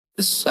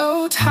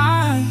So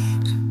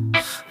tired,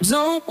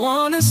 don't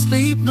wanna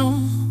sleep no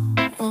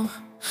more.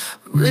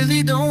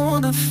 Really don't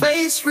wanna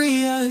face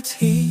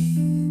reality.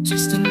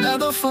 Just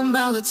another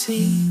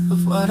formality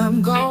of what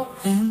I'm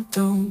going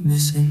through.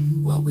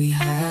 Missing what we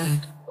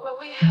had.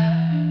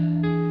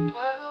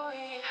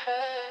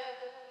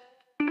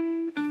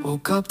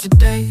 Woke up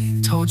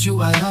today, told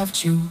you I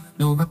loved you.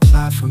 No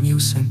reply from you,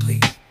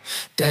 simply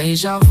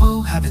deja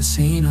vu. Haven't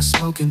seen or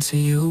spoken to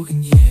you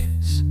in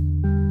years.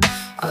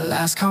 Our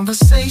last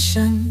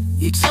conversation,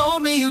 you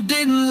told me you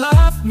didn't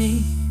love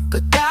me,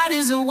 but that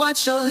isn't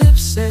what your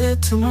lips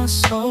said to my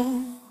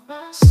soul.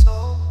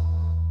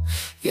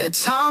 Yeah,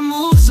 time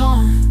moves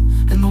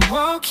on, and the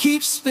world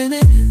keeps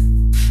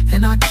spinning,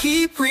 and I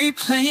keep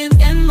replaying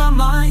in my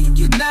mind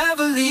you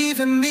never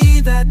leaving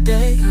me that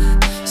day.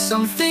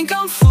 Some think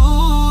I'm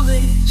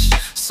foolish,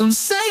 some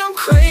say I'm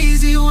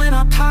crazy when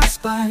I pass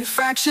by.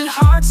 Fractured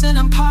hearts and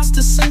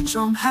imposter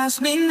syndrome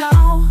has me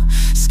now,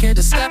 scared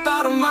to step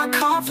out of my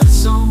comfort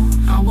zone.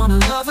 I wanna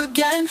love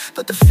again,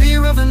 but the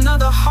fear of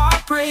another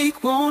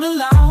heartbreak won't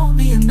allow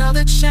me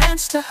another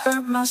chance to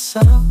hurt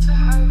myself.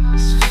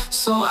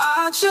 So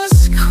I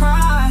just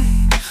cry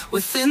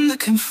within the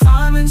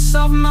confinements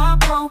of my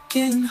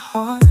broken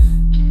heart.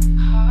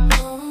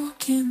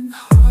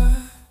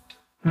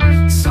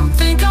 Some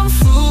think I'm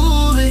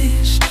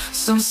foolish,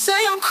 some say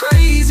I'm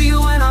crazy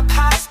when I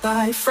pass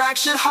by.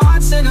 Fractured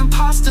hearts and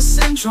imposter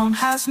syndrome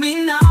has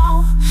me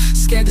now,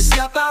 scared to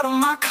step out of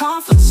my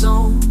comfort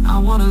zone. I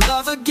wanna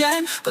love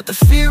again, but the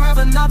fear of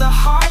another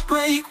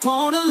heartbreak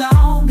won't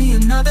allow me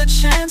another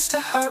chance to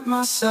hurt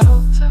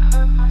myself.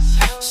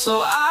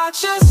 So I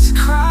just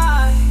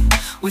cry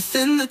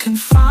within the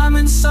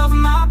confinements of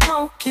my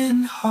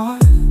broken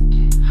heart.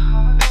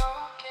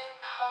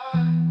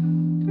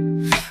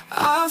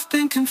 I've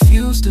been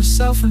confused of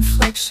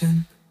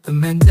self-infliction, the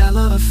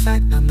Mandela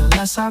effect.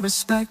 Nonetheless, I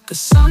respect the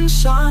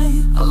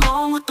sunshine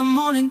along with the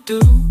morning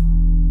dew.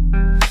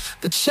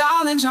 The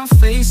challenge I'm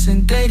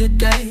facing day to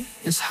day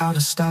is how to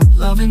stop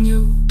loving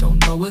you. Don't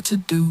know what to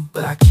do,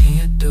 but I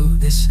can't do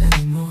this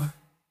anymore.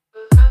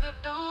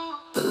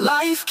 But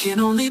life can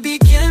only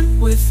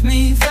begin with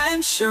me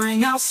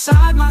venturing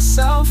outside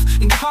myself,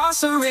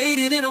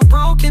 incarcerated in a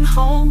broken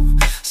home.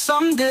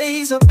 Some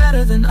days are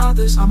better than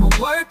others, I'm a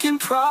work in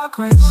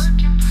progress.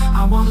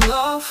 I want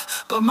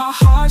love, but my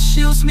heart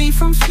shields me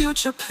from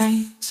future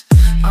pains.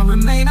 I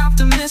remain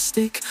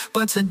optimistic,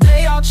 but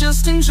today I'll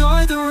just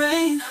enjoy the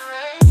rain.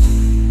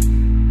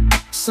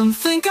 Some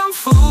think I'm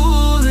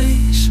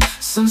foolish,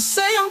 some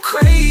say I'm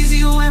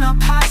crazy when I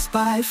pass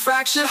by.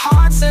 Fractured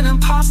hearts and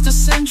imposter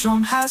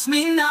syndrome has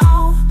me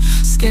now,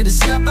 scared to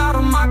step out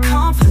of my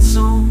comfort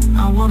zone.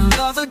 I wanna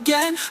love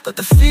again, but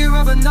the fear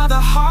of another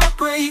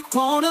heartbreak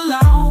won't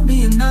allow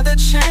me another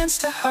chance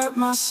to hurt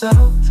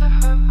myself.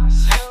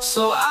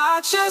 So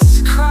I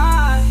just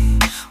cry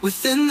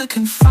within the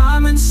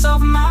confinements of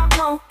my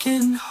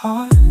broken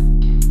heart.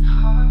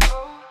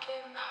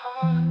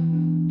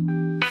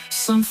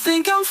 Some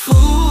think I'm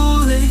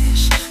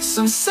foolish,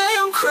 some say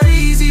I'm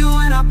crazy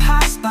when I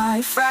pass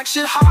by.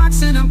 Fractured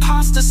hearts and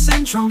imposter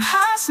syndrome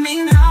has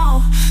me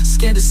now,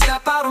 scared to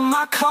step out of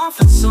my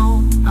comfort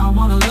zone. I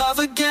wanna love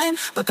again,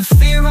 but the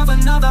fear of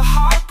another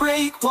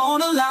heartbreak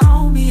won't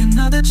allow me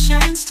another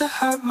chance to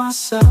hurt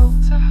myself.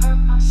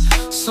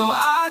 So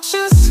I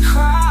just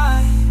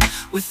cry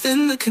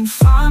within the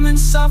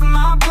confinements of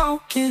my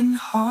broken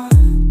heart.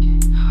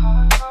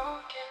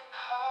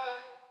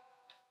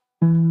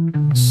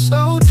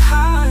 So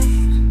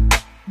tired,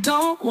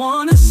 don't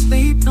wanna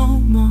sleep no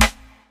more.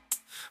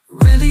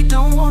 Really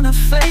don't wanna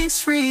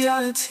face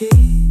reality.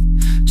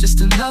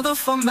 Just another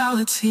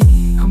formality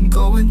I'm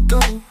going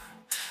through,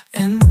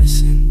 and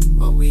missing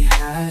what we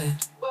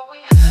had.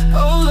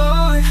 Oh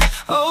Lord,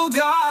 oh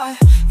God,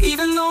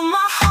 even though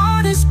my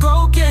heart is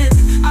broken,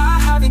 I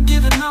haven't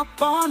given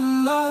up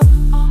on love.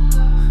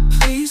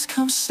 Please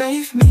come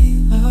save me.